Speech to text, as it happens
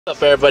What's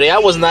up, everybody? I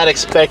was not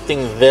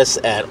expecting this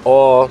at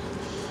all.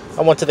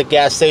 I went to the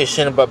gas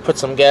station but put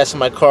some gas in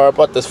my car.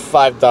 Bought this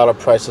 $5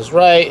 Price is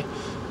Right.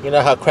 You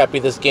know how crappy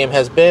this game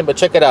has been, but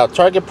check it out.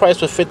 Target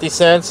price was 50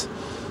 cents.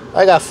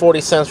 I got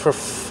 40 cents for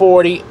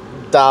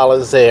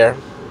 $40 there.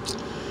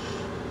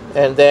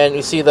 And then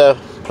you see the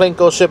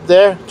Plinko ship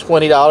there,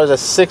 $20,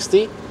 that's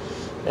 60.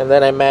 And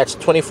then I matched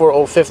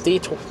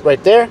 24.050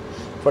 right there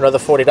for another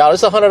 $40.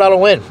 It's a $100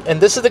 win. And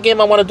this is the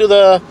game I want to do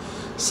the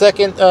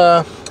second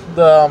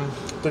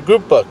the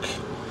group book.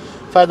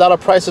 $5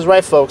 Price is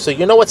Right, folks. So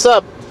you know what's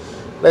up.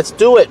 Let's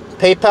do it.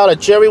 PayPal at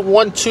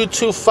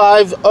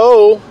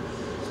Jerry12250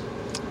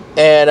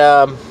 and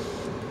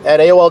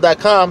at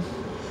AOL.com,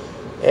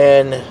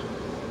 and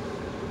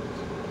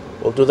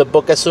we'll do the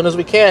book as soon as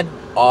we can.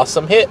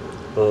 Awesome hit.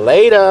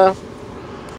 Later.